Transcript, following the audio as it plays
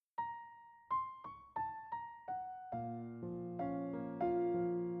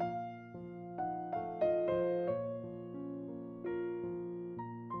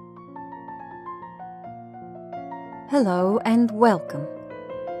Hello and welcome.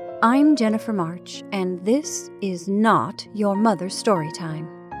 I'm Jennifer March, and this is not your mother's story time.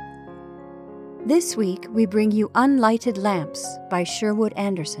 This week we bring you Unlighted Lamps by Sherwood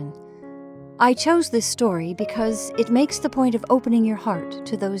Anderson. I chose this story because it makes the point of opening your heart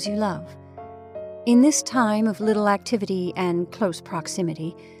to those you love. In this time of little activity and close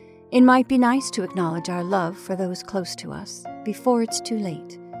proximity, it might be nice to acknowledge our love for those close to us before it's too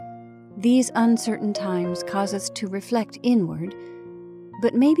late. These uncertain times cause us to reflect inward,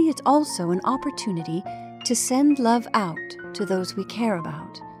 but maybe it's also an opportunity to send love out to those we care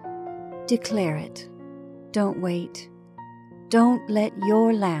about. Declare it. Don't wait. Don't let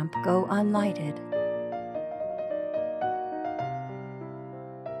your lamp go unlighted.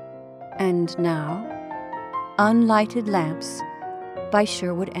 And now, Unlighted Lamps by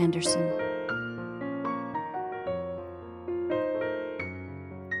Sherwood Anderson.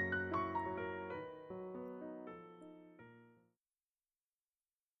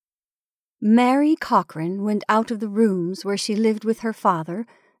 Mary Cochrane went out of the rooms where she lived with her father,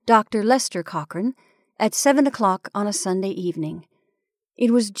 Dr. Lester Cochrane, at 7 o'clock on a Sunday evening. It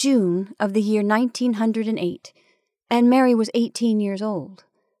was June of the year 1908, and Mary was 18 years old.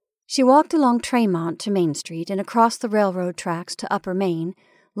 She walked along Tremont to Main Street and across the railroad tracks to Upper Main,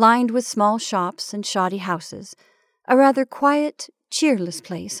 lined with small shops and shoddy houses, a rather quiet, cheerless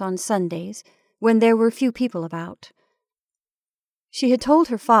place on Sundays when there were few people about. She had told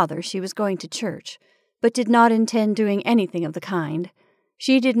her father she was going to church, but did not intend doing anything of the kind.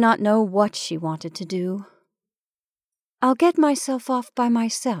 She did not know what she wanted to do. "I'll get myself off by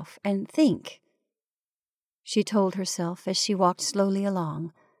myself and think," she told herself as she walked slowly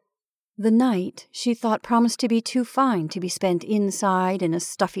along. The night, she thought, promised to be too fine to be spent inside in a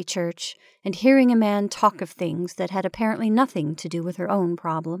stuffy church and hearing a man talk of things that had apparently nothing to do with her own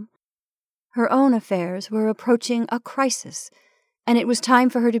problem. Her own affairs were approaching a crisis, and it was time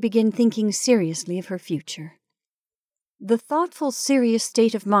for her to begin thinking seriously of her future. The thoughtful, serious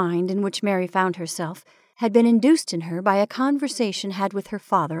state of mind in which Mary found herself had been induced in her by a conversation had with her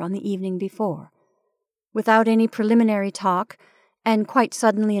father on the evening before. Without any preliminary talk, and quite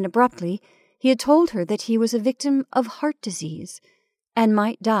suddenly and abruptly, he had told her that he was a victim of heart disease and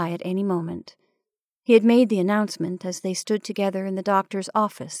might die at any moment. He had made the announcement as they stood together in the doctor's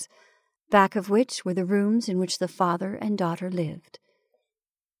office, back of which were the rooms in which the father and daughter lived.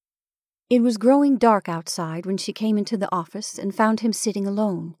 It was growing dark outside when she came into the office and found him sitting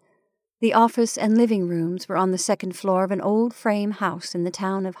alone. The office and living rooms were on the second floor of an old frame house in the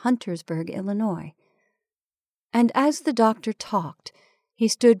town of Huntersburg, Illinois. And as the doctor talked, he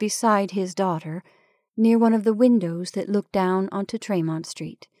stood beside his daughter, near one of the windows that looked down onto Tremont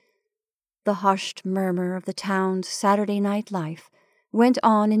Street. The hushed murmur of the town's Saturday night life went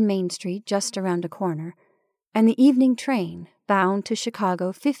on in Main Street just around a corner, and the evening train, bound to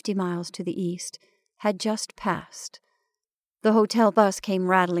Chicago 50 miles to the east, had just passed. The hotel bus came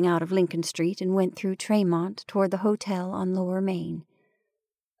rattling out of Lincoln Street and went through Tremont toward the hotel on Lower Main.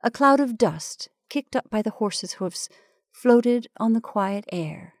 A cloud of dust, kicked up by the horses' hoofs, floated on the quiet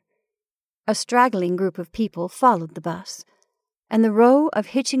air. A straggling group of people followed the bus, and the row of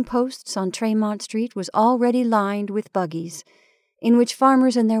hitching posts on Tremont Street was already lined with buggies, in which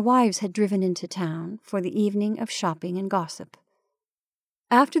farmers and their wives had driven into town for the evening of shopping and gossip.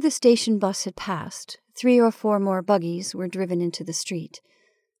 After the station bus had passed, 3 or 4 more buggies were driven into the street.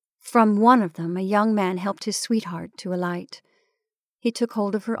 From one of them a young man helped his sweetheart to alight. He took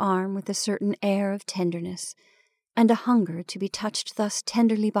hold of her arm with a certain air of tenderness, and a hunger to be touched thus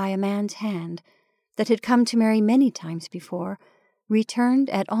tenderly by a man's hand that had come to Mary many times before, returned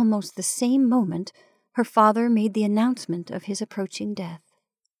at almost the same moment her father made the announcement of his approaching death.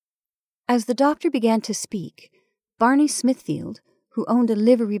 As the doctor began to speak, Barney Smithfield, who owned a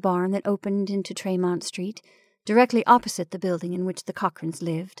livery barn that opened into Tremont Street, directly opposite the building in which the Cochranes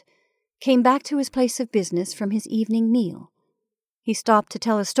lived, came back to his place of business from his evening meal. He stopped to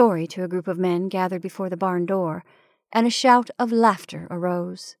tell a story to a group of men gathered before the barn door, and a shout of laughter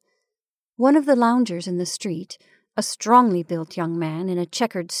arose. One of the loungers in the street, a strongly built young man in a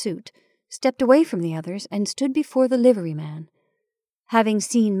checkered suit, stepped away from the others and stood before the liveryman. Having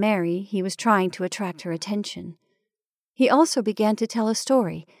seen Mary, he was trying to attract her attention. He also began to tell a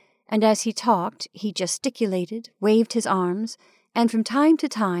story, and as he talked, he gesticulated, waved his arms, and from time to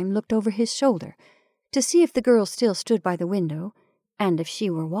time looked over his shoulder to see if the girl still stood by the window, and if she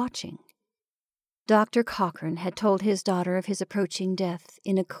were watching. Dr. Cochrane had told his daughter of his approaching death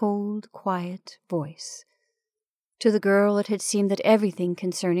in a cold, quiet voice. To the girl it had seemed that everything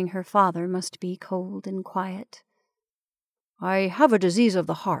concerning her father must be cold and quiet. "I have a disease of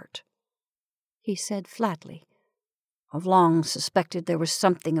the heart," he said flatly. "I've long suspected there was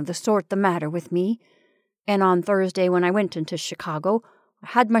something of the sort the matter with me, and on Thursday when I went into Chicago, I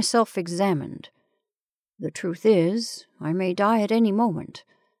had myself examined. The truth is, I may die at any moment.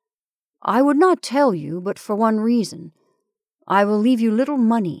 I would not tell you but for one reason. I will leave you little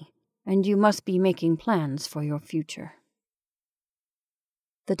money, and you must be making plans for your future."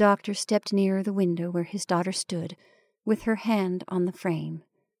 The doctor stepped nearer the window where his daughter stood, with her hand on the frame.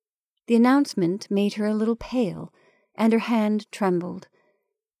 The announcement made her a little pale, and her hand trembled.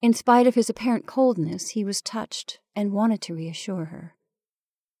 In spite of his apparent coldness, he was touched and wanted to reassure her.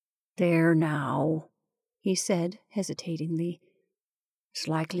 "There now," he said hesitatingly. "It's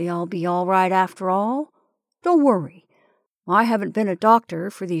likely I'll be all right after all. Don't worry. I haven't been a doctor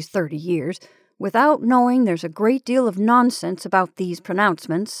for these 30 years without knowing there's a great deal of nonsense about these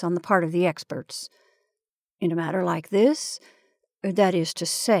pronouncements on the part of the experts. In a matter like this, that is to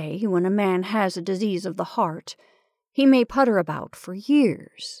say, when a man has a disease of the heart, he may putter about for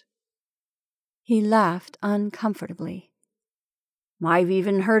years." He laughed uncomfortably. "I've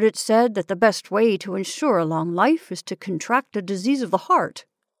even heard it said that the best way to ensure a long life is to contract a disease of the heart."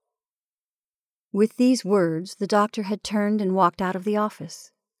 With these words, the doctor had turned and walked out of the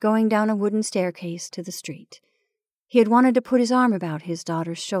office, going down a wooden staircase to the street. He had wanted to put his arm about his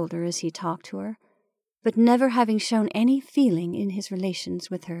daughter's shoulder as he talked to her, but never having shown any feeling in his relations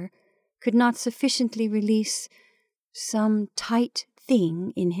with her, could not sufficiently release some tight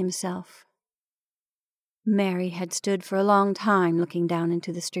thing in himself. Mary had stood for a long time looking down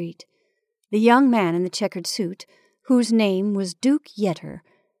into the street. The young man in the checkered suit, whose name was Duke Yetter,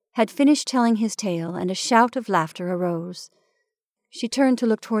 had finished telling his tale, and a shout of laughter arose. She turned to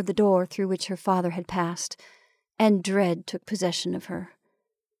look toward the door through which her father had passed, and dread took possession of her.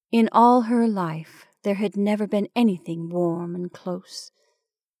 In all her life there had never been anything warm and close.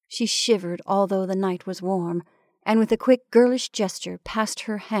 She shivered although the night was warm, and with a quick girlish gesture passed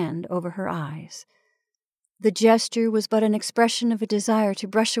her hand over her eyes. The gesture was but an expression of a desire to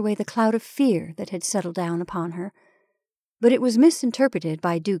brush away the cloud of fear that had settled down upon her. But it was misinterpreted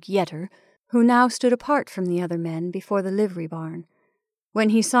by Duke Yetter, who now stood apart from the other men before the livery barn. When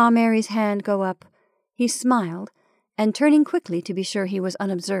he saw Mary's hand go up, he smiled, and turning quickly to be sure he was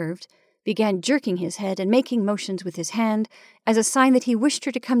unobserved, began jerking his head and making motions with his hand as a sign that he wished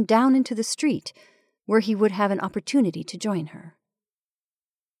her to come down into the street, where he would have an opportunity to join her.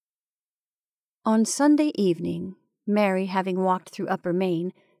 On Sunday evening, Mary, having walked through Upper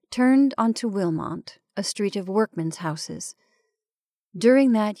Main, turned onto Wilmont, a street of workmen's houses.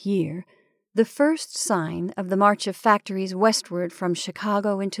 During that year, the first sign of the march of factories westward from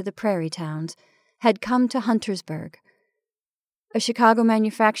Chicago into the prairie towns had come to Huntersburg. A Chicago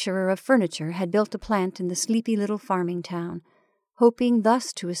manufacturer of furniture had built a plant in the sleepy little farming town, hoping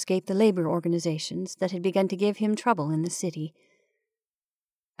thus to escape the labor organizations that had begun to give him trouble in the city.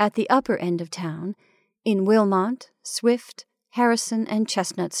 At the upper end of town, in Wilmont, Swift, Harrison, and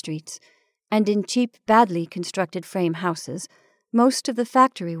Chestnut streets, and in cheap, badly constructed frame houses, most of the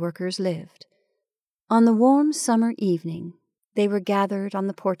factory workers lived. On the warm summer evening, they were gathered on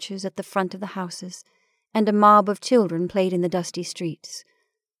the porches at the front of the houses, and a mob of children played in the dusty streets.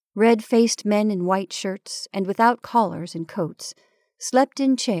 Red-faced men in white shirts and without collars and coats slept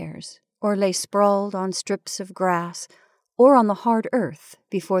in chairs or lay sprawled on strips of grass or on the hard earth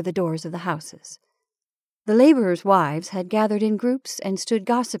before the doors of the houses. The laborers' wives had gathered in groups and stood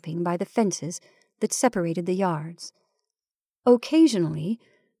gossiping by the fences that separated the yards. Occasionally,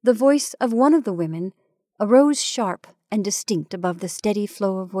 the voice of one of the women arose sharp and distinct above the steady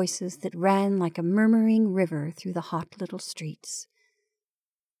flow of voices that ran like a murmuring river through the hot little streets.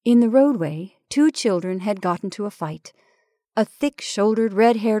 In the roadway, 2 children had got into a fight. A thick-shouldered,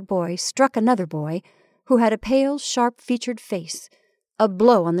 red-haired boy struck another boy, who had a pale, sharp-featured face, a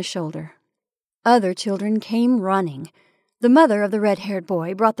blow on the shoulder. Other children came running. The mother of the red-haired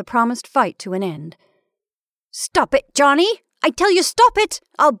boy brought the promised fight to an end. "Stop it, Johnny! I tell you, stop it!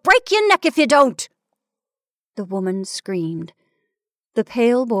 I'll break your neck if you don't!" The woman screamed. The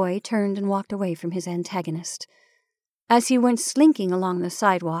pale boy turned and walked away from his antagonist. As he went slinking along the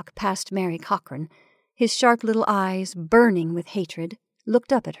sidewalk past Mary Cochran, his sharp little eyes, burning with hatred,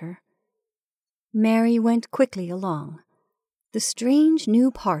 looked up at her. Mary went quickly along. The strange new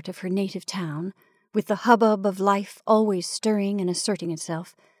part of her native town, with the hubbub of life always stirring and asserting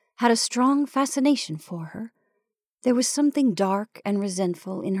itself, had a strong fascination for her. There was something dark and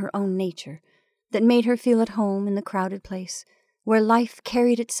resentful in her own nature that made her feel at home in the crowded place, where life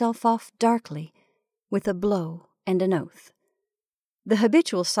carried itself off darkly, with a blow and an oath. The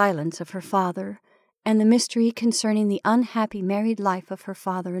habitual silence of her father and the mystery concerning the unhappy married life of her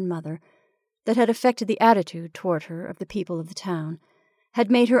father and mother that had affected the attitude toward her of the people of the town had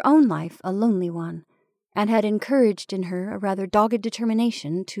made her own life a lonely one, and had encouraged in her a rather dogged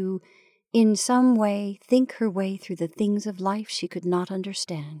determination to, in some way, think her way through the things of life she could not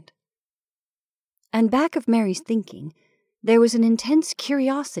understand. And back of Mary's thinking, there was an intense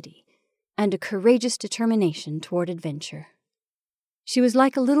curiosity and a courageous determination toward adventure. She was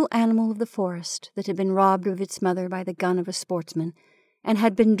like a little animal of the forest that had been robbed of its mother by the gun of a sportsman, and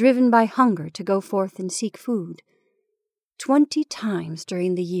had been driven by hunger to go forth and seek food. 20 times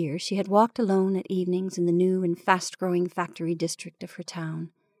during the year she had walked alone at evenings in the new and fast-growing factory district of her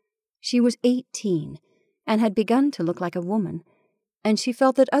town. She was 18, and had begun to look like a woman, and she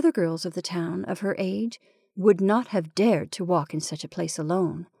felt that other girls of the town of her age would not have dared to walk in such a place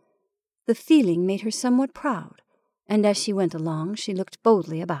alone. The feeling made her somewhat proud, and as she went along she looked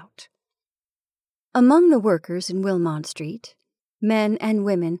boldly about. Among the workers in Wilmont Street, men and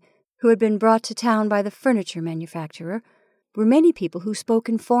women who had been brought to town by the furniture manufacturer, were many people who spoke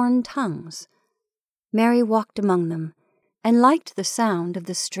in foreign tongues. Mary walked among them, and liked the sound of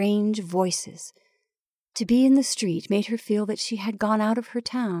the strange voices. To be in the street made her feel that she had gone out of her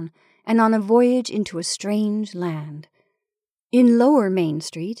town, and on a voyage into a strange land. In Lower Main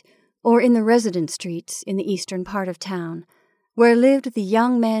Street, or in the residence streets in the eastern part of town, where lived the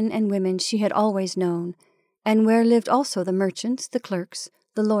young men and women she had always known, and where lived also the merchants, the clerks,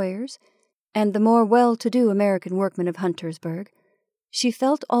 the lawyers, and the more well-to-do American workmen of Huntersburg, she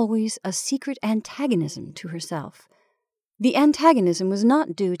felt always a secret antagonism to herself. The antagonism was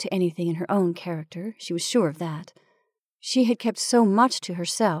not due to anything in her own character, she was sure of that. She had kept so much to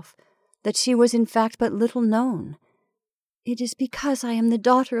herself that she was in fact but little known. "It is because I am the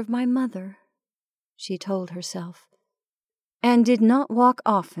daughter of my mother," she told herself, and did not walk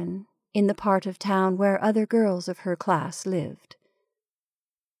often in the part of town where other girls of her class lived.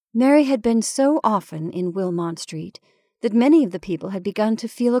 Mary had been so often in Wilmont Street that many of the people had begun to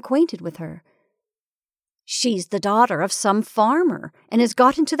feel acquainted with her. "She's the daughter of some farmer, and has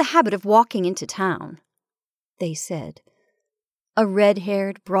got into the habit of walking into town," they said. A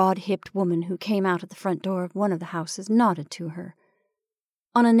red-haired, broad-hipped woman who came out at the front door of one of the houses nodded to her.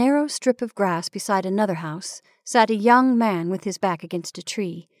 On a narrow strip of grass beside another house sat a young man with his back against a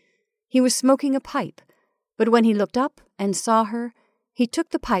tree. He was smoking a pipe, but when he looked up and saw her, he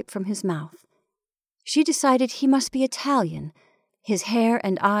took the pipe from his mouth. She decided he must be Italian. His hair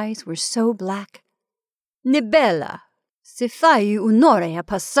and eyes were so black. "Nebella, se fai un'ora a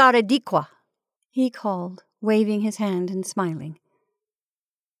passare di qua," he called, waving his hand and smiling.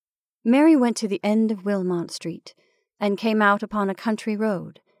 Mary went to the end of Wilmont Street and came out upon a country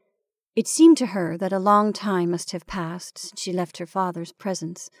road. It seemed to her that a long time must have passed since she left her father's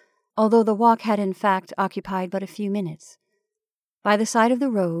presence, although the walk had in fact occupied but a few minutes. By the side of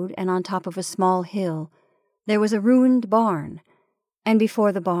the road and on top of a small hill, there was a ruined barn, and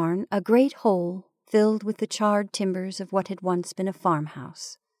before the barn a great hole filled with the charred timbers of what had once been a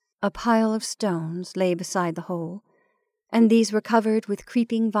farmhouse. A pile of stones lay beside the hole, and these were covered with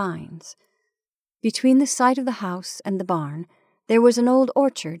creeping vines. Between the site of the house and the barn, there was an old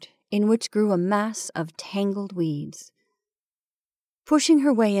orchard in which grew a mass of tangled weeds. Pushing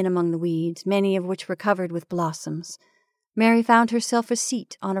her way in among the weeds, many of which were covered with blossoms, Mary found herself a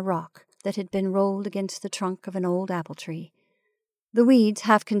seat on a rock that had been rolled against the trunk of an old apple tree. The weeds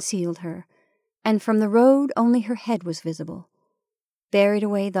half concealed her, and from the road only her head was visible. Buried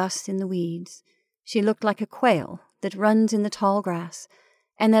away thus in the weeds, she looked like a quail that runs in the tall grass,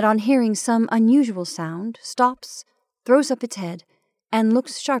 and that on hearing some unusual sound stops, throws up its head, and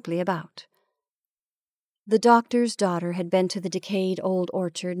looks sharply about. The doctor's daughter had been to the decayed old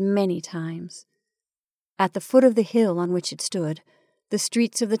orchard many times. At the foot of the hill on which it stood, the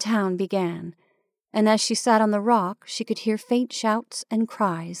streets of the town began, and as she sat on the rock she could hear faint shouts and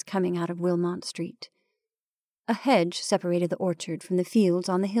cries coming out of Wilmont Street. A hedge separated the orchard from the fields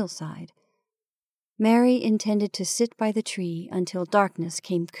on the hillside. Mary intended to sit by the tree until darkness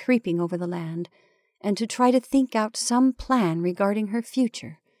came creeping over the land, and to try to think out some plan regarding her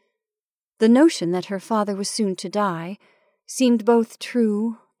future. The notion that her father was soon to die seemed both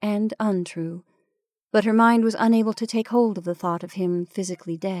true and untrue, but her mind was unable to take hold of the thought of him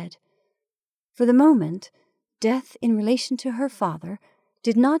physically dead. For the moment, death in relation to her father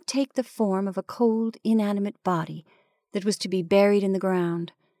did not take the form of a cold, inanimate body that was to be buried in the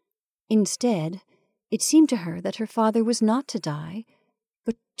ground. Instead, it seemed to her that her father was not to die,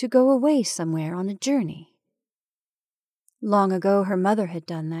 but to go away somewhere on a journey. Long ago her mother had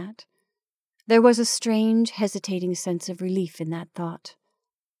done that. There was a strange, hesitating sense of relief in that thought.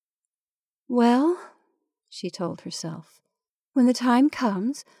 "Well," she told herself, "when the time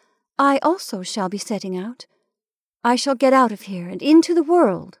comes, I also shall be setting out. I shall get out of here and into the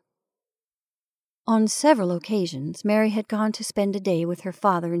world." On several occasions, Mary had gone to spend a day with her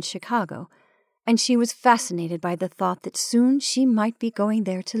father in Chicago, and she was fascinated by the thought that soon she might be going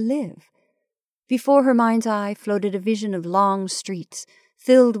there to live. Before her mind's eye floated a vision of long streets,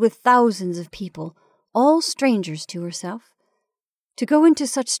 filled with thousands of people, all strangers to herself. To go into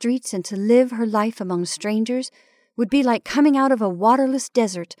such streets and to live her life among strangers would be like coming out of a waterless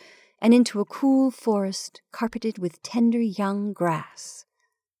desert and into a cool forest carpeted with tender young grass.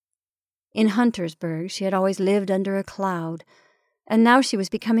 In Huntersburg she had always lived under a cloud, and now she was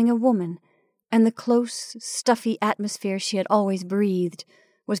becoming a woman, and the close, stuffy atmosphere she had always breathed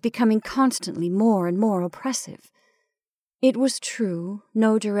was becoming constantly more and more oppressive. It was true,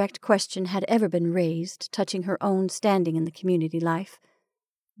 no direct question had ever been raised touching her own standing in the community life,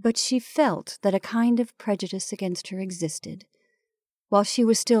 but she felt that a kind of prejudice against her existed. While she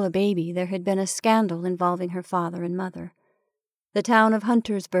was still a baby, there had been a scandal involving her father and mother. The town of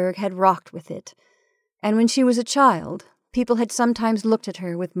Huntersburg had rocked with it, and when she was a child, people had sometimes looked at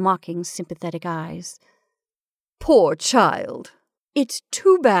her with mocking, sympathetic eyes. "Poor child! It's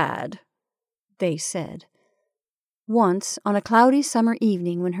too bad," they said. Once, on a cloudy summer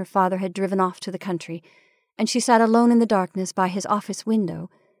evening when her father had driven off to the country, and she sat alone in the darkness by his office window,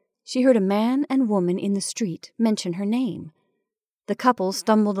 she heard a man and woman in the street mention her name. The couple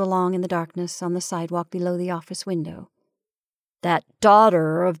stumbled along in the darkness on the sidewalk below the office window. "That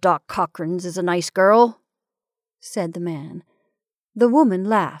daughter of Doc Cochran's is a nice girl," said the man. The woman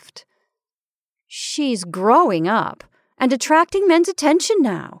laughed. "She's growing up and attracting men's attention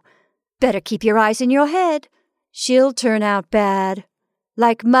now. Better keep your eyes in your head. She'll turn out bad.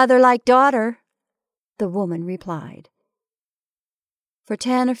 Like mother, like daughter," the woman replied. For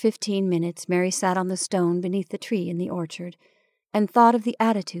 10 or 15 minutes Mary sat on the stone beneath the tree in the orchard and thought of the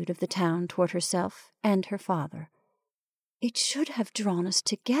attitude of the town toward herself and her father. "It should have drawn us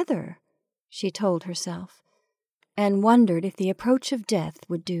together," she told herself, and wondered if the approach of death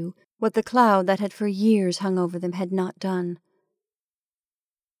would do what the cloud that had for years hung over them had not done.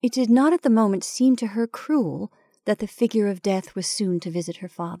 It did not at the moment seem to her cruel that the figure of death was soon to visit her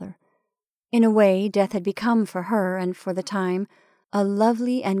father. In a way, death had become for her, and for the time, a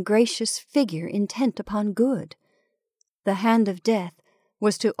lovely and gracious figure intent upon good. The hand of death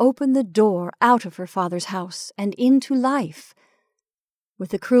was to open the door out of her father's house and into life. With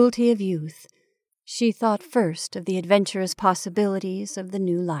the cruelty of youth, she thought first of the adventurous possibilities of the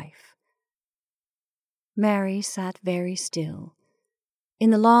new life. Mary sat very still. In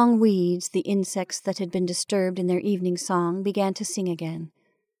the long weeds, the insects that had been disturbed in their evening song began to sing again.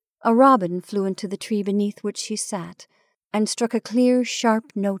 A robin flew into the tree beneath which she sat and struck a clear,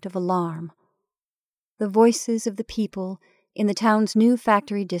 sharp note of alarm. The voices of the people in the town's new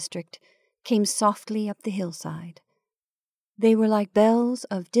factory district came softly up the hillside. They were like bells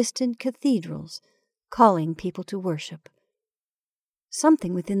of distant cathedrals calling people to worship.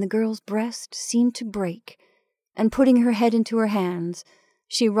 Something within the girl's breast seemed to break, and putting her head into her hands,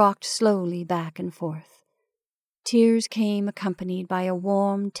 she rocked slowly back and forth. Tears came accompanied by a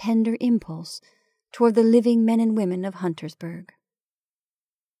warm, tender impulse toward the living men and women of Huntersburg.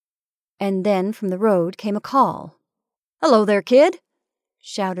 And then from the road came a call. "Hello there, kid,"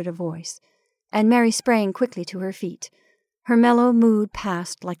 shouted a voice, and Mary sprang quickly to her feet. Her mellow mood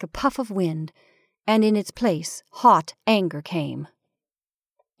passed like a puff of wind, and in its place hot anger came.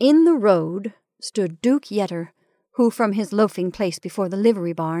 In the road stood Duke Yetter, who from his loafing place before the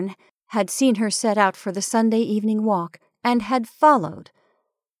livery barn had seen her set out for the Sunday evening walk, and had followed.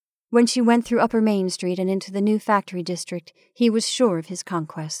 When she went through Upper Main Street and into the new factory district, he was sure of his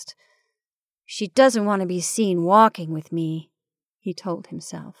conquest. "She doesn't want to be seen walking with me," he told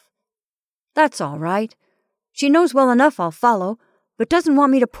himself. "That's all right. She knows well enough I'll follow, but doesn't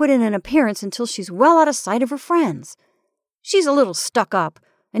want me to put in an appearance until she's well out of sight of her friends. She's a little stuck up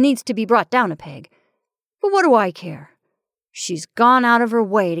and needs to be brought down a peg. But what do I care? She's gone out of her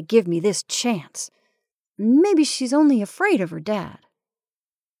way to give me this chance. Maybe she's only afraid of her dad."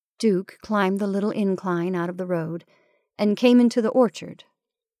 Duke climbed the little incline out of the road and came into the orchard.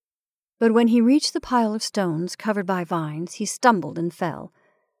 But when he reached the pile of stones covered by vines, he stumbled and fell.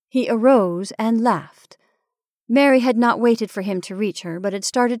 He arose and laughed. Mary had not waited for him to reach her, but had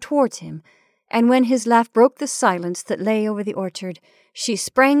started towards him, and when his laugh broke the silence that lay over the orchard, she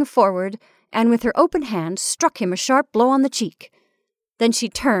sprang forward and with her open hand struck him a sharp blow on the cheek. Then she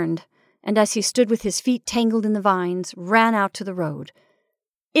turned, and as he stood with his feet tangled in the vines, ran out to the road.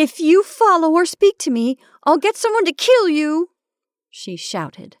 "If you follow or speak to me, I'll get someone to kill you," she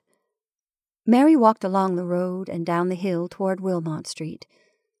shouted. Mary walked along the road and down the hill toward Wilmot Street.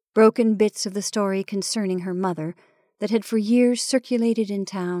 Broken bits of the story concerning her mother that had for years circulated in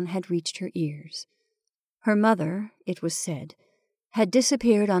town had reached her ears. Her mother, it was said, had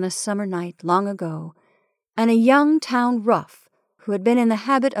disappeared on a summer night long ago, and a young town rough, who had been in the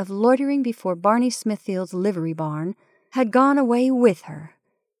habit of loitering before Barney Smithfield's livery barn, had gone away with her.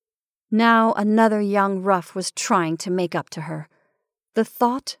 Now another young rough was trying to make up to her. The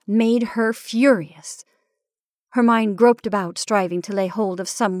thought made her furious. Her mind groped about, striving to lay hold of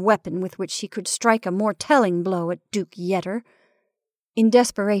some weapon with which she could strike a more telling blow at Duke Yetter. In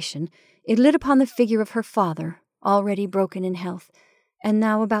desperation, it lit upon the figure of her father, already broken in health, and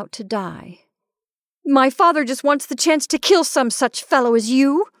now about to die. "My father just wants the chance to kill some such fellow as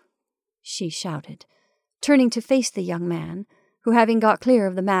you," she shouted, turning to face the young man, who, having got clear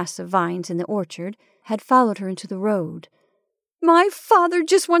of the mass of vines in the orchard, had followed her into the road. "My father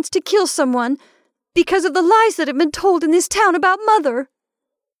just wants to kill someone because of the lies that have been told in this town about Mother."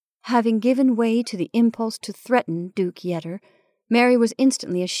 Having given way to the impulse to threaten Duke Yetter, Mary was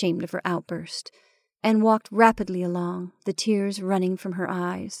instantly ashamed of her outburst, and walked rapidly along, the tears running from her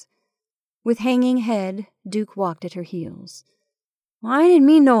eyes. With hanging head, Duke walked at her heels. "I didn't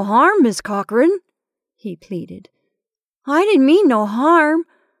mean no harm, Miss Cochran," he pleaded. "I didn't mean no harm.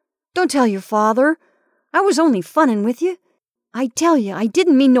 Don't tell your father. I was only funnin' with you. I tell you, I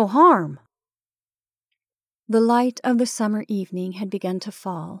didn't mean no harm." The light of the summer evening had begun to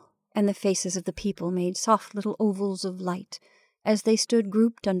fall, and the faces of the people made soft little ovals of light as they stood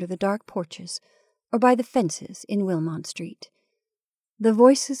grouped under the dark porches or by the fences in Wilmot Street. The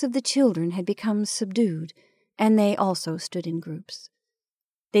voices of the children had become subdued, and they also stood in groups.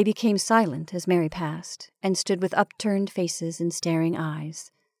 They became silent as Mary passed, and stood with upturned faces and staring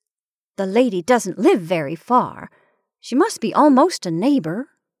eyes. "The lady doesn't live very far. She must be almost a neighbor,"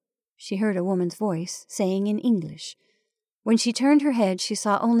 she heard a woman's voice saying in English. When she turned her head, she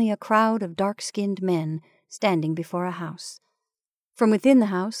saw only a crowd of dark-skinned men standing before a house. From within the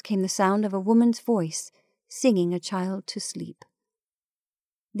house came the sound of a woman's voice singing a child to sleep.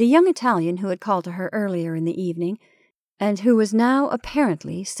 The young Italian who had called to her earlier in the evening, and who was now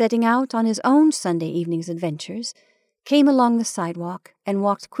apparently setting out on his own Sunday evening's adventures, came along the sidewalk and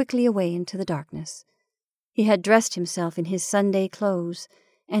walked quickly away into the darkness. He had dressed himself in his Sunday clothes,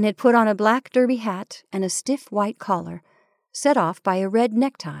 and had put on a black derby hat and a stiff white collar, set off by a red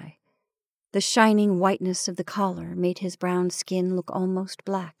necktie. The shining whiteness of the collar made his brown skin look almost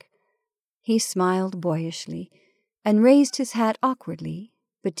black. He smiled boyishly, and raised his hat awkwardly,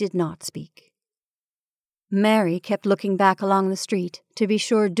 but did not speak. Mary kept looking back along the street to be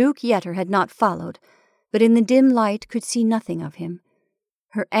sure Duke Yetter had not followed, but in the dim light could see nothing of him.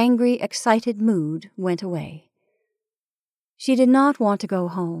 Her angry, excited mood went away. She did not want to go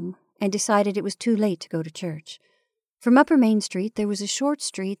home, and decided it was too late to go to church. From Upper Main Street there was a short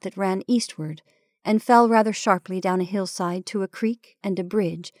street that ran eastward and fell rather sharply down a hillside to a creek and a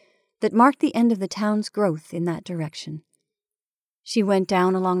bridge that marked the end of the town's growth in that direction. She went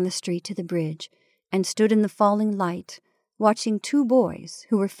down along the street to the bridge and stood in the falling light, watching two boys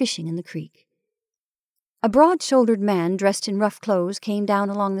who were fishing in the creek. A broad-shouldered man dressed in rough clothes came down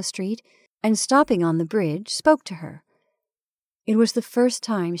along the street and, stopping on the bridge, spoke to her. It was the first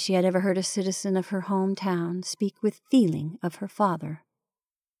time she had ever heard a citizen of her hometown speak with feeling of her father.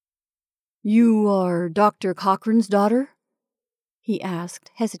 "You are Dr. Cochran's daughter?" he asked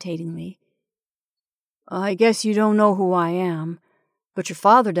hesitatingly. "I guess you don't know who I am, but your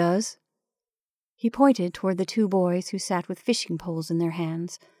father does." He pointed toward the two boys who sat with fishing poles in their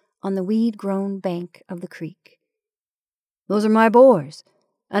hands on the weed-grown bank of the creek. "Those are my boys,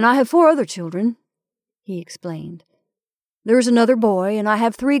 and I have 4 other children," he explained. "There's another boy, and I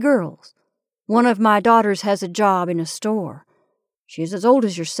have 3 girls. One of my daughters has a job in a store. She's as old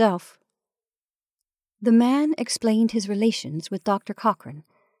as yourself." The man explained his relations with Dr. Cochran.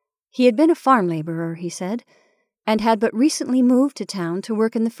 He had been a farm laborer, he said, and had but recently moved to town to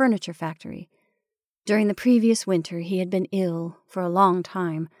work in the furniture factory. During the previous winter he had been ill for a long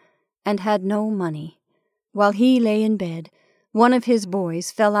time and had no money. While he lay in bed, one of his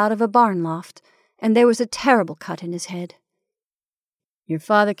boys fell out of a barn loft, and there was a terrible cut in his head. "Your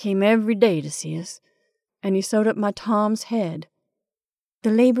father came every day to see us, and he sewed up my Tom's head."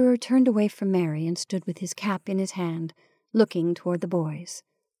 The laborer turned away from Mary and stood with his cap in his hand, looking toward the boys.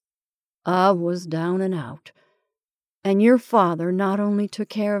 "I was down and out, and your father not only took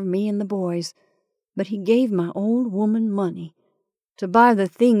care of me and the boys, but he gave my old woman money to buy the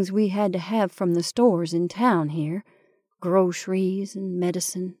things we had to have from the stores in town here, groceries and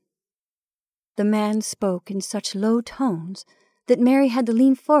medicine." The man spoke in such low tones that Mary had to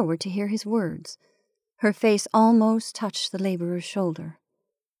lean forward to hear his words. Her face almost touched the laborer's shoulder.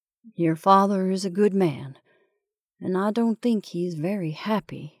 "Your father is a good man, and I don't think he's very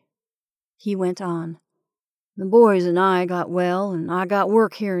happy," he went on. "The boys and I got well, and I got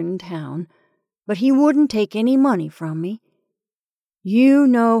work here in town, but he wouldn't take any money from me. You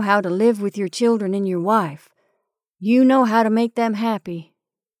know how to live with your children and your wife. You know how to make them happy.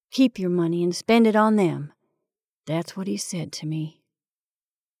 Keep your money and spend it on them." That's what he said to me.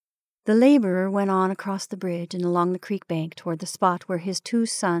 The laborer went on across the bridge and along the creek bank toward the spot where his 2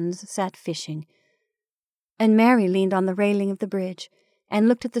 sons sat fishing, and Mary leaned on the railing of the bridge and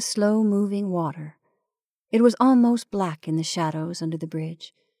looked at the slow-moving water. It was almost black in the shadows under the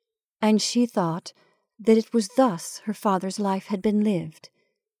bridge, and she thought that it was thus her father's life had been lived.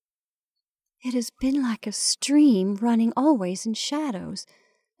 "It has been like a stream running always in shadows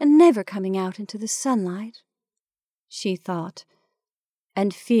and never coming out into the sunlight," she thought,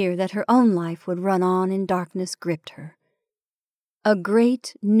 and fear that her own life would run on in darkness gripped her. A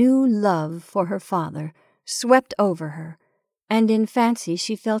great new love for her father swept over her, and in fancy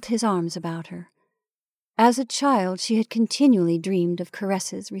she felt his arms about her. As a child she had continually dreamed of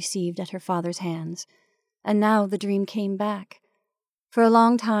caresses received at her father's hands, and now the dream came back. For a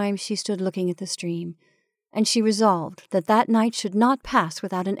long time she stood looking at the stream, and she resolved that that night should not pass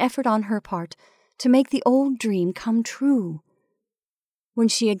without an effort on her part to make the old dream come true. When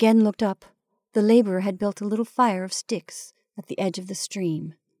she again looked up, the laborer had built a little fire of sticks at the edge of the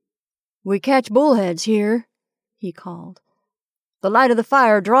stream. "We catch bullheads here," he called. "The light of the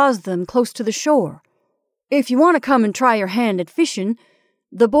fire draws them close to the shore. If you want to come and try your hand at fishing,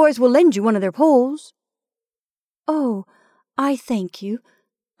 the boys will lend you one of their poles." "Oh, I thank you.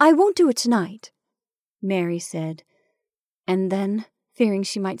 I won't do it tonight," Mary said, and then, fearing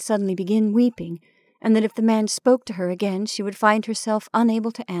she might suddenly begin weeping, and that if the man spoke to her again she would find herself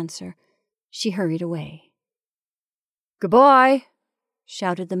unable to answer, she hurried away. "Goodbye,"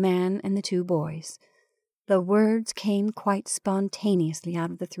 shouted the man and the 2 boys. The words came quite spontaneously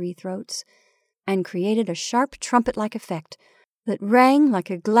out of the 3 throats, and created a sharp trumpet-like effect that rang like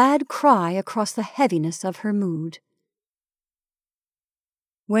a glad cry across the heaviness of her mood.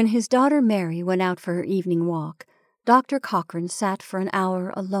 When his daughter Mary went out for her evening walk, Dr. Cochrane sat for an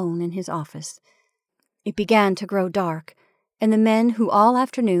hour alone in his office. It began to grow dark, and the men who all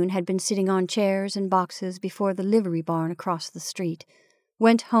afternoon had been sitting on chairs and boxes before the livery barn across the street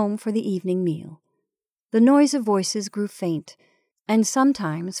went home for the evening meal. The noise of voices grew faint, and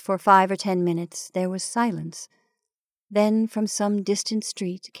sometimes for 5 or 10 minutes there was silence. Then from some distant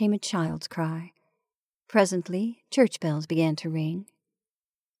street came a child's cry. Presently church bells began to ring.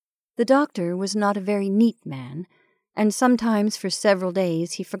 The doctor was not a very neat man, and sometimes for several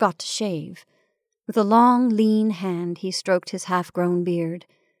days he forgot to shave. With a long, lean hand he stroked his half-grown beard.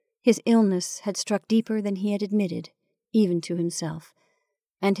 His illness had struck deeper than he had admitted, even to himself,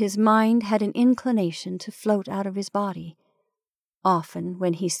 and his mind had an inclination to float out of his body. Often,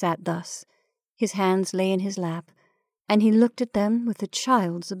 when he sat thus, his hands lay in his lap, and he looked at them with a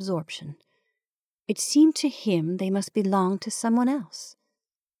child's absorption. It seemed to him they must belong to someone else.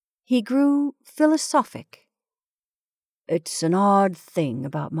 He grew philosophic. "It's an odd thing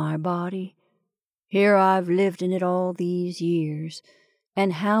about my body. Here I've lived in it all these years,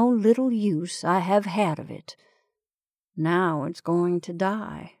 and how little use I have had of it. Now it's going to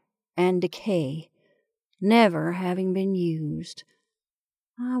die and decay, never having been used.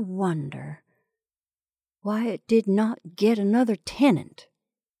 I wonder why it did not get another tenant."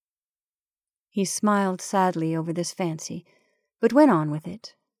 He smiled sadly over this fancy, but went on with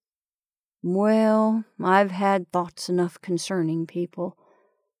it. "Well, I've had thoughts enough concerning people,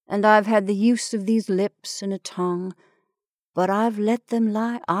 and I've had the use of these lips and a tongue, but I've let them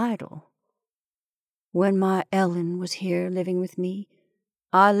lie idle. When my Ellen was here living with me,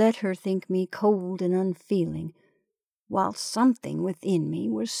 I let her think me cold and unfeeling, while something within me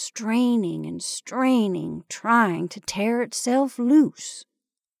was straining and straining, trying to tear itself loose."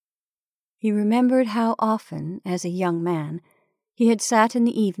 He remembered how often, as a young man, he had sat in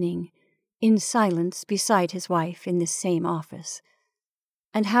the evening, in silence beside his wife in this same office,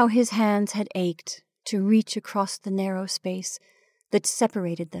 and how his hands had ached to reach across the narrow space that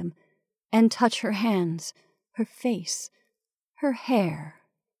separated them and touch her hands, her face, her hair.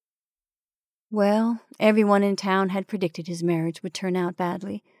 Well, everyone in town had predicted his marriage would turn out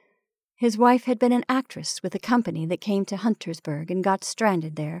badly. His wife had been an actress with a company that came to Huntersburg and got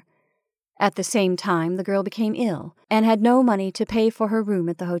stranded there. At the same time, the girl became ill and had no money to pay for her room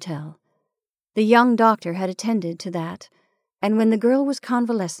at the hotel. The young doctor had attended to that, and when the girl was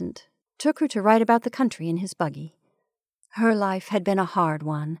convalescent, took her to ride about the country in his buggy. Her life had been a hard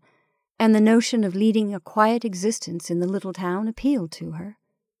one, and the notion of leading a quiet existence in the little town appealed to her.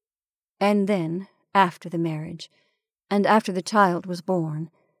 And then, after the marriage, and after the child was born,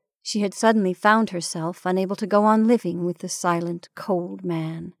 she had suddenly found herself unable to go on living with the silent, cold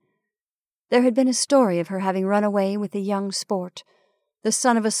man. There had been a story of her having run away with a young sport, the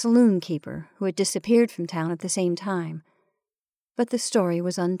son of a saloon keeper who had disappeared from town at the same time. But the story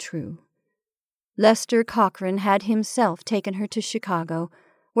was untrue. Lester Cochran had himself taken her to Chicago,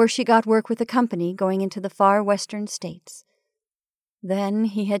 where she got work with a company going into the far western states. Then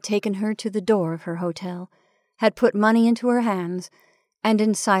he had taken her to the door of her hotel, had put money into her hands, and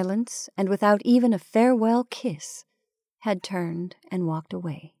in silence and without even a farewell kiss, had turned and walked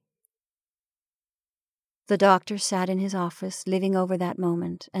away. The doctor sat in his office living over that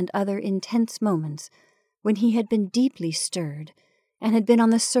moment and other intense moments when he had been deeply stirred and had been on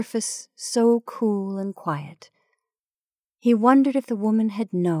the surface so cool and quiet. He wondered if the woman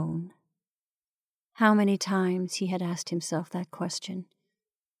had known. How many times he had asked himself that question.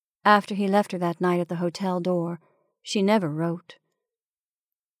 After he left her that night at the hotel door, she never wrote.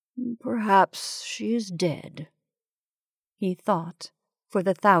 "Perhaps she is dead," he thought for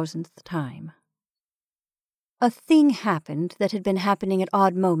the 1,000th time. A thing happened that had been happening at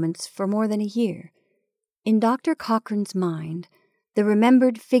odd moments for more than a year. In Dr. Cochran's mind, the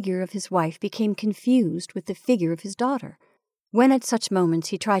remembered figure of his wife became confused with the figure of his daughter. When at such moments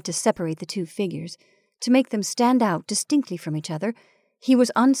he tried to separate the two figures, to make them stand out distinctly from each other, he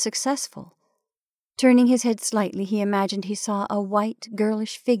was unsuccessful. Turning his head slightly, he imagined he saw a white,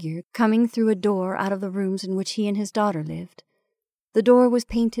 girlish figure coming through a door out of the rooms in which he and his daughter lived. The door was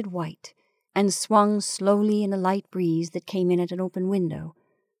painted white, and swung slowly in a light breeze that came in at an open window.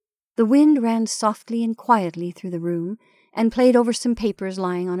 The wind ran softly and quietly through the room and played over some papers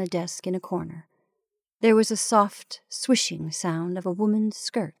lying on a desk in a corner. There was a soft, swishing sound of a woman's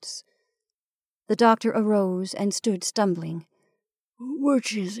skirts. The doctor arose and stood stumbling.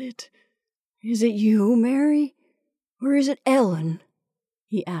 "Which is it? Is it you, Mary? Or is it Ellen?"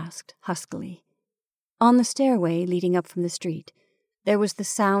 he asked huskily. On the stairway leading up from the street, there was the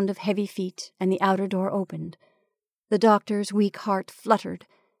sound of heavy feet, and the outer door opened. The doctor's weak heart fluttered,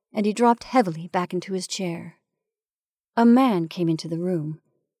 and he dropped heavily back into his chair. A man came into the room.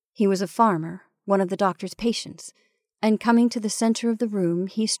 He was a farmer, one of the doctor's patients, and coming to the center of the room,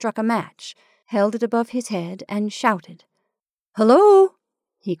 he struck a match, held it above his head, and shouted. "Hello!"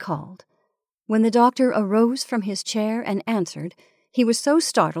 he called. When the doctor arose from his chair and answered, he was so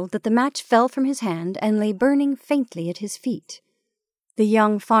startled that the match fell from his hand and lay burning faintly at his feet. The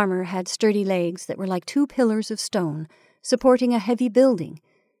young farmer had sturdy legs that were like two pillars of stone, supporting a heavy building,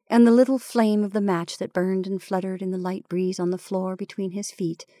 and the little flame of the match that burned and fluttered in the light breeze on the floor between his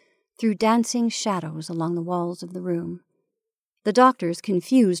feet threw dancing shadows along the walls of the room. The doctor's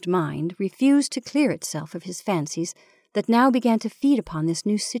confused mind refused to clear itself of his fancies that now began to feed upon this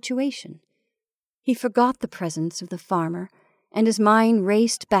new situation. He forgot the presence of the farmer, and his mind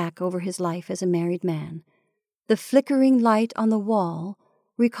raced back over his life as a married man. The flickering light on the wall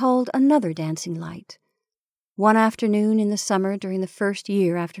recalled another dancing light. One afternoon in the summer during the first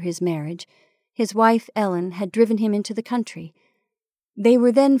year after his marriage, his wife Ellen had driven him into the country. They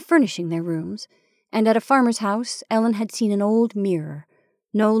were then furnishing their rooms, and at a farmer's house Ellen had seen an old mirror,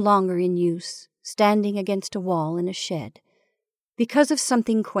 no longer in use, standing against a wall in a shed. Because of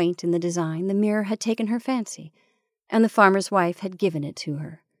something quaint in the design, the mirror had taken her fancy, and the farmer's wife had given it to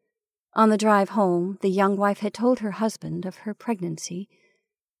her. On the drive home, the young wife had told her husband of her pregnancy,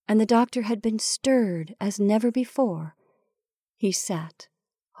 and the doctor had been stirred as never before. He sat,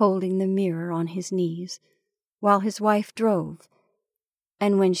 holding the mirror on his knees, while his wife drove,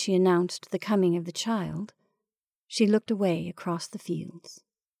 and when she announced the coming of the child, she looked away across the fields.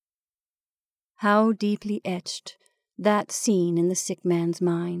 How deeply etched that scene in the sick man's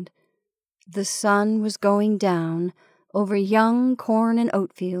mind. The sun was going down over young corn and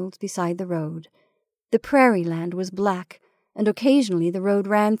oat fields beside the road. The prairie land was black, and occasionally the road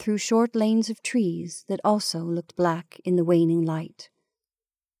ran through short lanes of trees that also looked black in the waning light.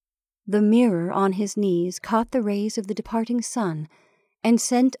 The mirror on his knees caught the rays of the departing sun and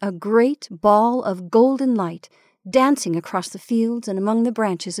sent a great ball of golden light dancing across the fields and among the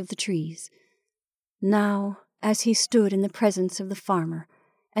branches of the trees. Now, as he stood in the presence of the farmer,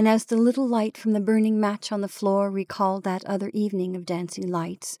 and as the little light from the burning match on the floor recalled that other evening of dancing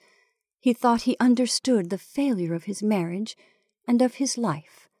lights, he thought he understood the failure of his marriage and of his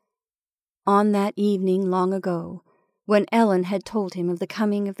life. On that evening long ago, When Ellen had told him of the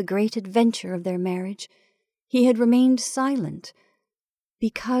coming of the great adventure of their marriage, he had remained silent,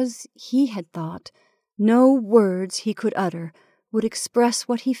 because he had thought no words he could utter would express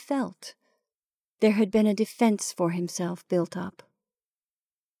what he felt. There had been a defense for himself built up.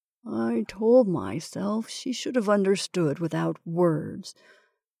 I told myself she should have understood without words,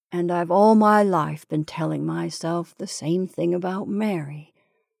 and I've all my life been telling myself the same thing about Mary.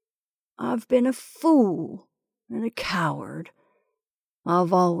 I've been a fool and a coward.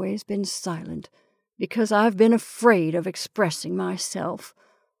 I've always been silent because I've been afraid of expressing myself.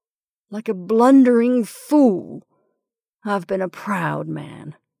 Like a blundering fool, I've been a proud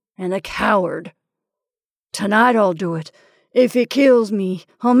man and a coward. Tonight I'll do it. If it kills me,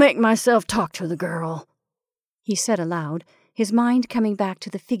 I'll make myself talk to the girl," he said aloud, his mind coming back to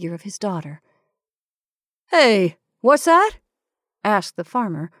the figure of his daughter. "Hey, what's that?" asked the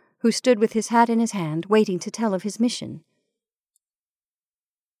farmer, who stood with his hat in his hand, waiting to tell of his mission.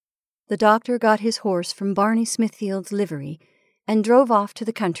 The doctor got his horse from Barney Smithfield's livery and drove off to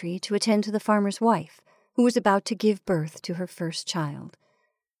the country to attend to the farmer's wife, who was about to give birth to her first child.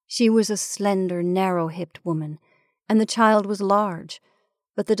 She was a slender, narrow-hipped woman, and the child was large,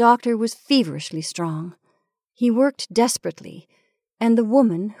 but the doctor was feverishly strong. He worked desperately, and the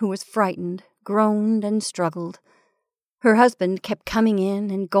woman, who was frightened, groaned and struggled. Her husband kept coming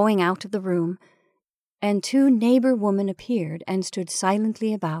in and going out of the room, and 2 neighbor women appeared and stood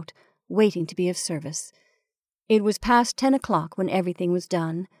silently about, waiting to be of service. It was past 10 o'clock when everything was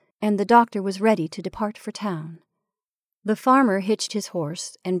done, and the doctor was ready to depart for town. The farmer hitched his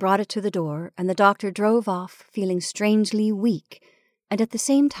horse and brought it to the door, and the doctor drove off, feeling strangely weak and at the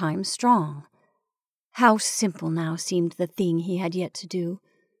same time strong. How simple now seemed the thing he had yet to do.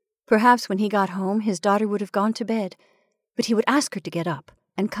 Perhaps when he got home his daughter would have gone to bed, but he would ask her to get up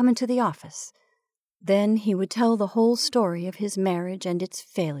and come into the office. Then he would tell the whole story of his marriage and its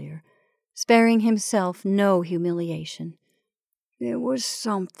failure, sparing himself no humiliation. "There was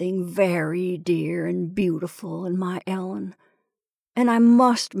something very dear and beautiful in my Ellen, and I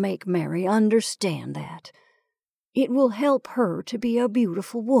must make Mary understand that. It will help her to be a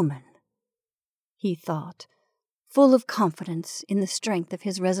beautiful woman," he thought, full of confidence in the strength of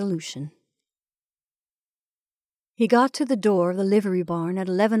his resolution. He got to the door of the livery barn at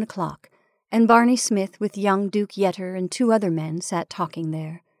 11 o'clock, and Barney Smith with young Duke Yetter and 2 other men sat talking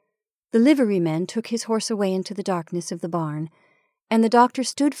there. The liverymen took his horse away into the darkness of the barn, and the doctor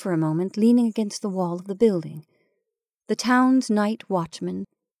stood for a moment leaning against the wall of the building. The town's night watchman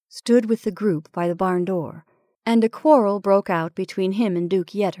stood with the group by the barn door, and a quarrel broke out between him and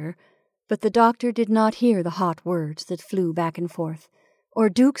Duke Yetter, but the doctor did not hear the hot words that flew back and forth, or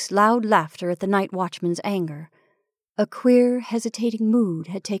Duke's loud laughter at the night watchman's anger. A queer, hesitating mood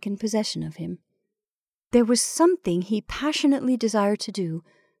had taken possession of him. There was something he passionately desired to do,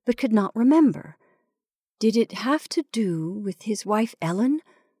 but could not remember. Did it have to do with his wife Ellen,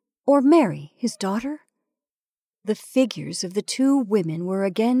 or Mary, his daughter? The figures of the 2 women were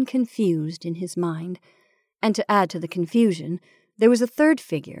again confused in his mind, and to add to the confusion, there was a 3rd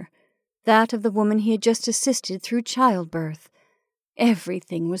figure, that of the woman he had just assisted through childbirth.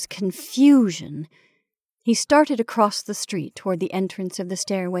 Everything was confusion. He started across the street toward the entrance of the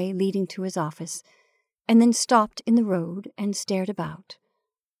stairway leading to his office, and then stopped in the road and stared about.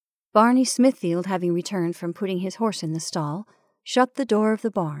 Barney Smithfield, having returned from putting his horse in the stall, shut the door of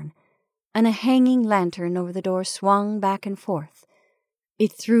the barn, and a hanging lantern over the door swung back and forth.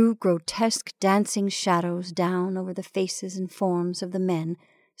 It threw grotesque dancing shadows down over the faces and forms of the men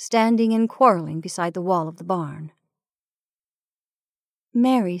standing and quarreling beside the wall of the barn.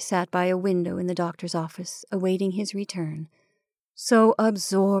 Mary sat by a window in the doctor's office, awaiting his return. So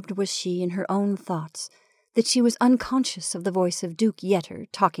absorbed was she in her own thoughts that she was unconscious of the voice of Duke Yetter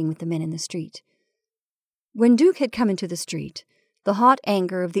talking with the men in the street. When Duke had come into the street, the hot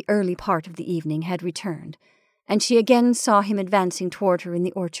anger of the early part of the evening had returned, and she again saw him advancing toward her in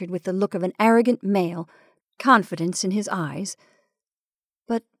the orchard with the look of an arrogant male, confidence in his eyes.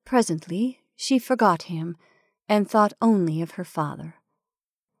 But presently she forgot him and thought only of her father.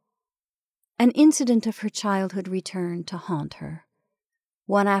 An incident of her childhood returned to haunt her.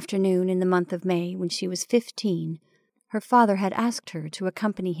 One afternoon in the month of May, when she was 15, her father had asked her to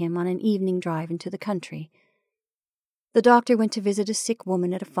accompany him on an evening drive into the country. The doctor went to visit a sick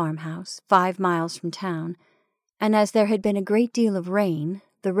woman at a farmhouse 5 miles from town, and as there had been a great deal of rain,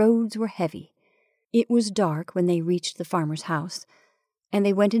 the roads were heavy. It was dark when they reached the farmer's house, and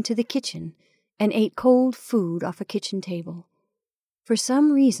they went into the kitchen and ate cold food off a kitchen table. For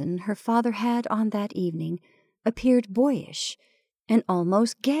some reason, her father had, on that evening, appeared boyish and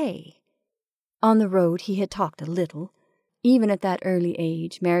almost gay. On the road he had talked a little, Even at that early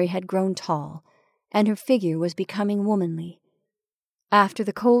age, Mary had grown tall, and her figure was becoming womanly. After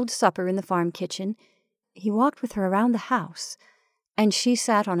the cold supper in the farm kitchen, he walked with her around the house, and she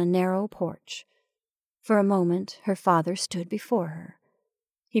sat on a narrow porch. For a moment, her father stood before her.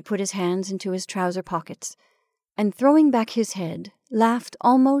 He put his hands into his trouser pockets, and throwing back his head, laughed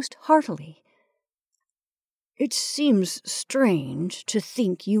almost heartily. "It seems strange to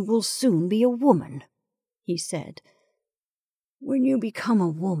think you will soon be a woman," he said. "When you become a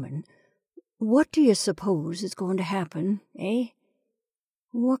woman, what do you suppose is going to happen, eh?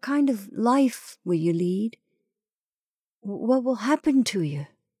 What kind of life will you lead? What will happen to you?"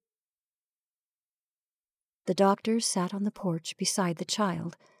 The doctor sat on the porch beside the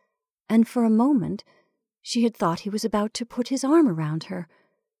child, and for a moment she had thought he was about to put his arm around her.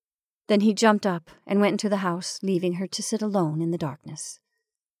 Then he jumped up and went into the house, leaving her to sit alone in the darkness.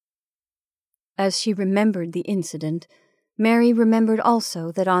 As she remembered the incident, Mary remembered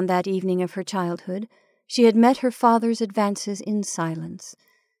also that on that evening of her childhood she had met her father's advances in silence.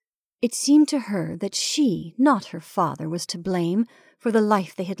 It seemed to her that she, not her father, was to blame for the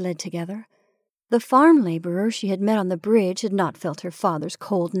life they had led together. The farm laborer she had met on the bridge had not felt her father's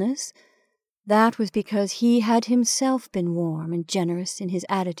coldness. That was because he had himself been warm and generous in his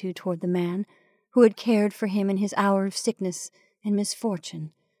attitude toward the man who had cared for him in his hour of sickness and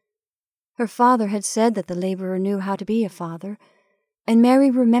misfortune. Her father had said that the laborer knew how to be a father, and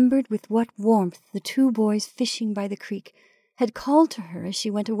Mary remembered with what warmth the two boys fishing by the creek had called to her as she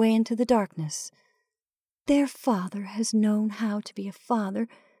went away into the darkness. Their father has known how to be a father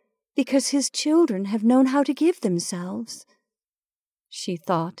because his children have known how to give themselves, she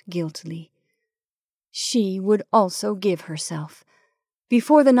thought guiltily. She would also give herself.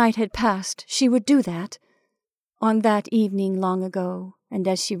 Before the night had passed, she would do that. On that evening long ago, and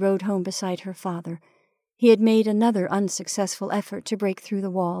as she rode home beside her father, he had made another unsuccessful effort to break through the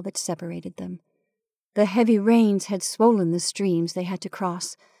wall that separated them. The heavy rains had swollen the streams they had to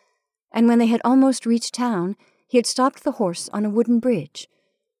cross, and when they had almost reached town, he had stopped the horse on a wooden bridge.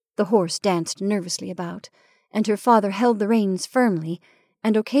 The horse danced nervously about, and her father held the reins firmly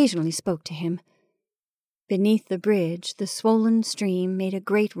and occasionally spoke to him. Beneath the bridge, the swollen stream made a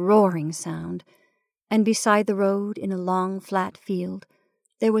great roaring sound, and beside the road, in a long flat field,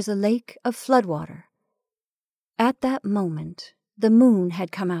 there was a lake of floodwater. At that moment, the moon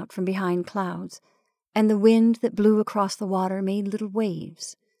had come out from behind clouds, and the wind that blew across the water made little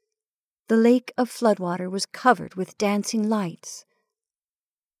waves. The lake of floodwater was covered with dancing lights.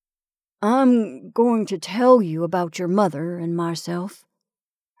 "I'm going to tell you about your mother and myself,"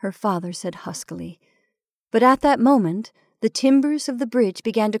 her father said huskily. But at that moment, the timbers of the bridge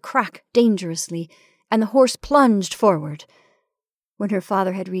began to crack dangerously, and the horse plunged forward. When her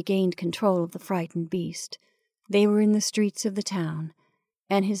father had regained control of the frightened beast, they were in the streets of the town,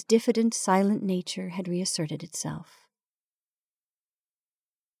 and his diffident, silent nature had reasserted itself.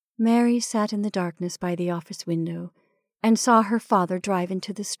 Mary sat in the darkness by the office window and saw her father drive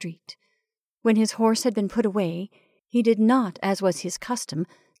into the street. When his horse had been put away, he did not, as was his custom,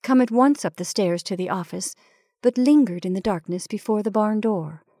 come at once up the stairs to the office, but lingered in the darkness before the barn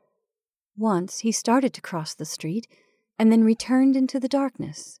door. Once he started to cross the street, and then returned into the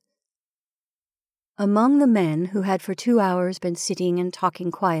darkness. Among the men who had for 2 hours been sitting and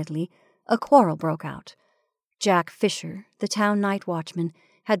talking quietly, a quarrel broke out. Jack Fisher, the town night watchman,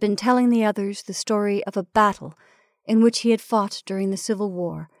 had been telling the others the story of a battle in which he had fought during the Civil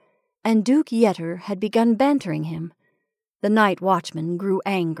War, and Duke Yetter had begun bantering him. The night watchman grew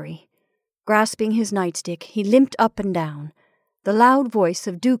angry. Grasping his nightstick, he limped up and down. The loud voice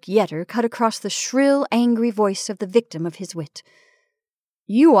of Duke Yetter cut across the shrill, angry voice of the victim of his wit.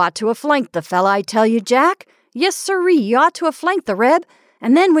 "You ought to have flanked the fella, I tell you, Jack. Yes, sirree, you ought to have flanked the reb,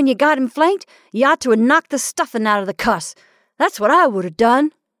 and then when you got him flanked, you ought to have knocked the stuffing out of the cuss. That's what I would have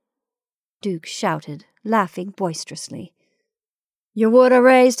done," Duke shouted, laughing boisterously. "You would have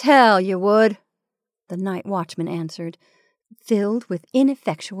raised hell, you would," the night watchman answered, filled with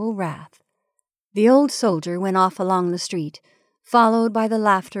ineffectual wrath. The old soldier went off along the street, followed by the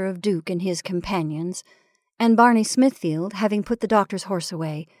laughter of Duke and his companions, and Barney Smithfield, having put the doctor's horse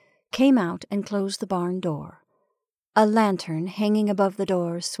away, came out and closed the barn door. A lantern hanging above the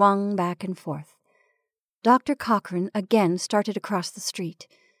door swung back and forth. Dr. Cochrane again started across the street,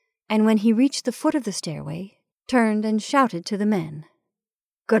 and when he reached the foot of the stairway, turned and shouted to the men.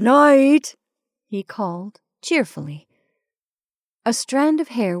 "Good night," he called, cheerfully. A strand of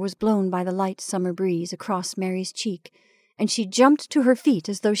hair was blown by the light summer breeze across Mary's cheek, and she jumped to her feet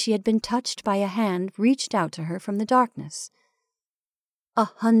as though she had been touched by a hand reached out to her from the darkness.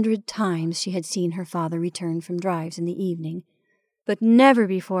 100 times she had seen her father return from drives in the evening, but never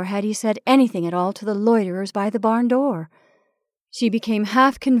before had he said anything at all to the loiterers by the barn door. She became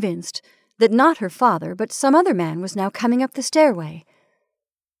half convinced that not her father, but some other man was now coming up the stairway.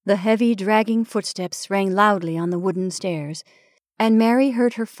 The heavy, dragging footsteps rang loudly on the wooden stairs, and Mary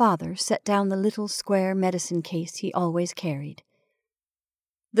heard her father set down the little square medicine case he always carried.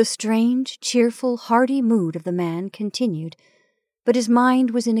 The strange, cheerful, hearty mood of the man continued, but his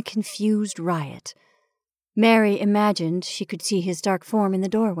mind was in a confused riot. Mary imagined she could see his dark form in the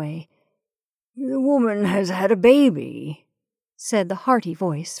doorway. "The woman has had a baby," said the hearty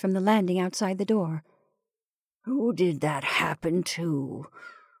voice from the landing outside the door. "Who did that happen to?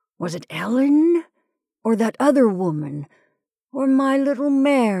 Was it Ellen? Or that other woman? Or my little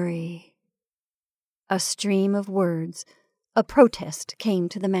Mary?" A stream of words, a protest, came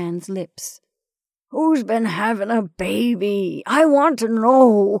to the man's lips. "Who's been having a baby? I want to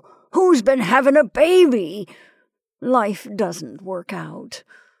know. Who's been having a baby? Life doesn't work out.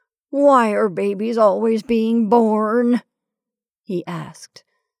 Why are babies always being born?" he asked.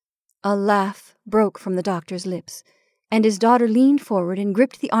 A laugh broke from the doctor's lips, and his daughter leaned forward and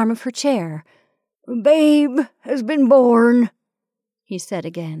gripped the arm of her chair. "Babe has been born," he said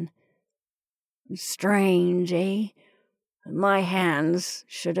again. "Strange, eh? My hands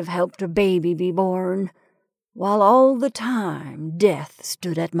should have helped a baby be born, while all the time death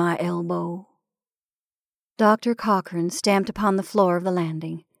stood at my elbow." Dr. Cochrane stamped upon the floor of the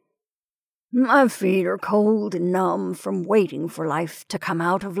landing. "My feet are cold and numb from waiting for life to come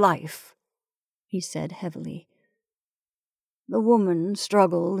out of life," he said heavily. "The woman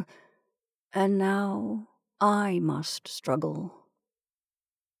struggled, and now I must struggle."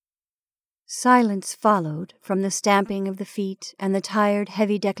 Silence followed from the stamping of the feet and the tired,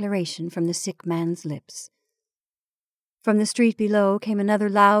 heavy declaration from the sick man's lips. From the street below came another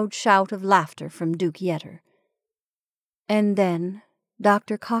loud shout of laughter from Duke Yetter. And then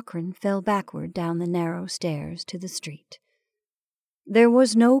Dr. Cochrane fell backward down the narrow stairs to the street. There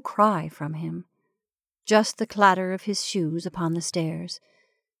was no cry from him, just the clatter of his shoes upon the stairs,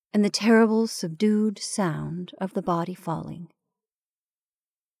 and the terrible subdued sound of the body falling.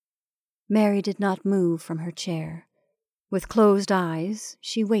 Mary did not move from her chair. With closed eyes,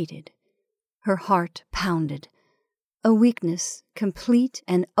 she waited. Her heart pounded. A weakness, complete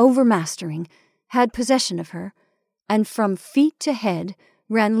and overmastering, had possession of her, and from feet to head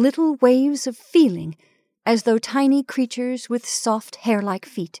ran little waves of feeling, as though tiny creatures with soft hair-like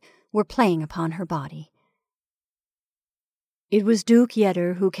feet were playing upon her body. It was Duke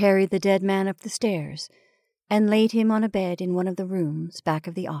Yetter who carried the dead man up the stairs and laid him on a bed in one of the rooms back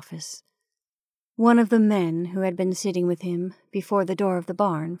of the office. One of the men who had been sitting with him before the door of the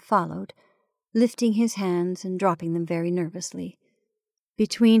barn followed, lifting his hands and dropping them very nervously.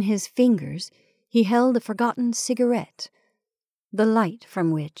 Between his fingers he held a forgotten cigarette, the light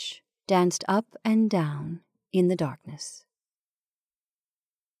from which danced up and down in the darkness.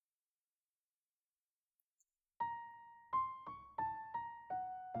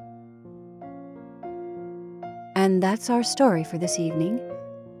 And that's our story for this evening.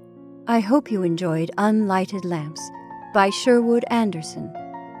 I hope you enjoyed Unlighted Lamps by Sherwood Anderson.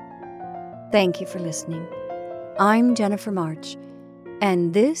 Thank you for listening. I'm Jennifer March,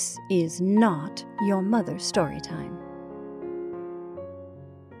 and this is not your mother's story time.